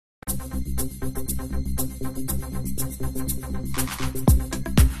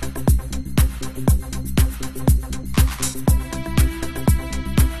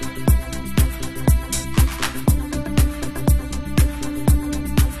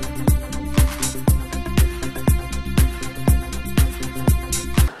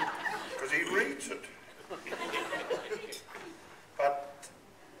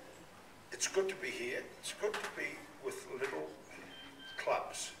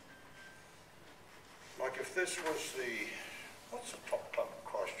if this was the, what's the top club in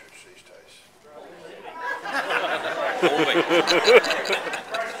Christchurch these days?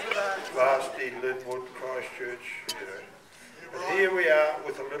 Varsity, Linwood, Christchurch, you know. But here we are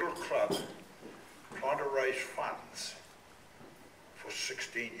with a little club trying to raise funds for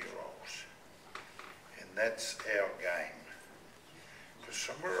 16-year-olds. And that's our game. Because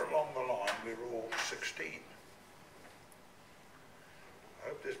somewhere along the line we're all 16. I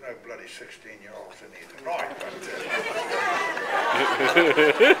hope there's no bloody 16-year-olds in here tonight, but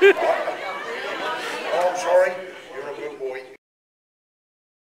oh, I'm sorry, you're a good boy.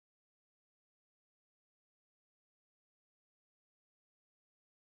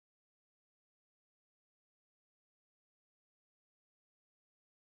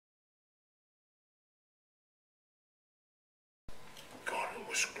 God, it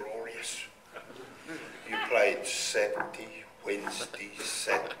was glorious. You played Saturday, Wednesday,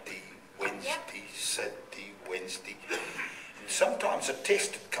 Saturday, Wednesday, Saturday, Wednesday. And sometimes a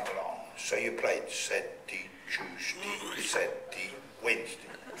test had come along, so you played Saturday, Tuesday, Saturday, Wednesday.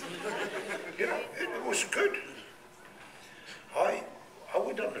 You know, it was good. I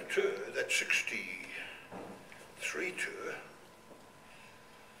went on a tour, that 63 tour,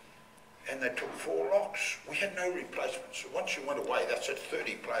 and they took 4 locks. We had no replacements. So once you went away, that's it,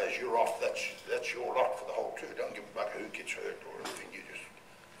 30 players, you're off. That's your lot for the whole tour. Don't give a buck who gets hurt or anything.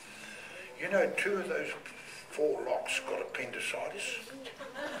 You know, 2 of those 4 locks got appendicitis.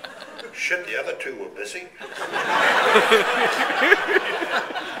 Shit, the other 2 were busy.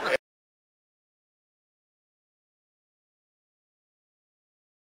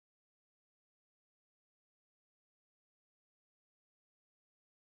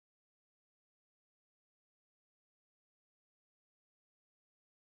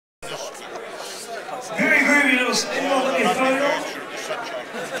 Very groovy little anyone got your phone on?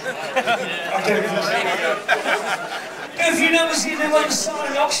 If you notice here, they want to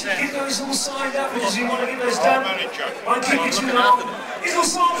sign an auction, get those all signed up because you want to get those done. Won't keep you too long. Here's a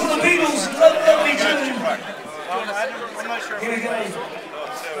song for the Beatles, lovely tune. Here we go.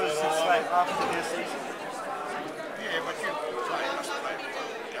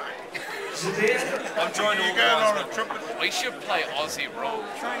 Is it there? I'm trying to organise on a trip. We should play Aussie roll.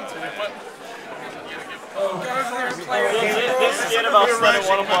 Forget about running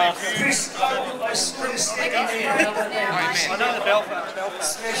one of us. I know the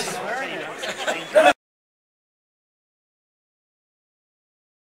Belfast.